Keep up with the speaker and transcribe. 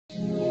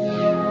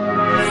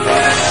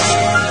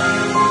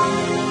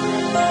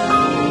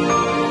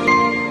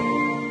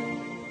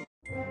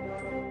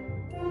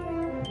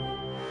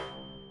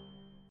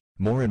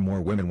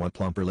want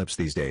plumper lips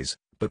these days,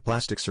 but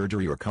plastic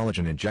surgery or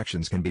collagen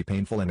injections can be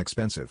painful and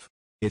expensive.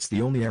 It's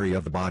the only area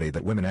of the body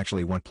that women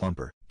actually want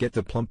plumper. Get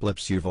the plump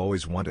lips you've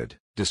always wanted.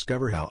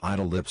 Discover how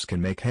Idol Lips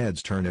can make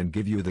heads turn and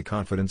give you the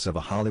confidence of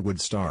a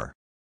Hollywood star.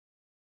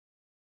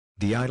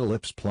 The Idol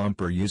Lips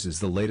Plumper uses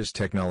the latest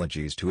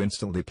technologies to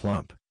instantly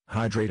plump,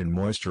 hydrate and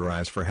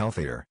moisturize for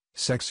healthier,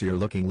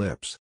 sexier-looking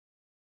lips.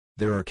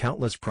 There are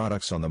countless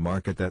products on the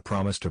market that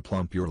promise to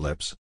plump your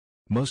lips.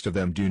 Most of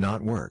them do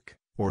not work,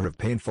 or have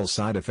painful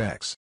side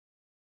effects,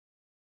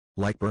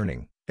 like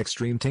burning,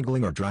 extreme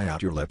tingling or dry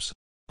out your lips.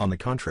 On the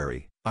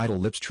contrary, Idol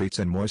Lips treats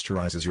and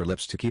moisturizes your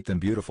lips to keep them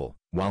beautiful,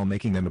 while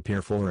making them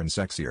appear fuller and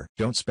sexier.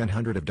 Don't spend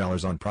hundreds of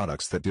dollars on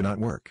products that do not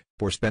work,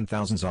 or spend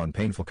thousands on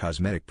painful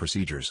cosmetic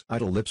procedures.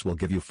 Idol Lips will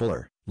give you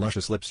fuller,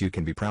 luscious lips you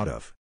can be proud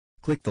of.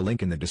 Click the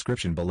link in the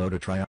description below to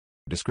try out.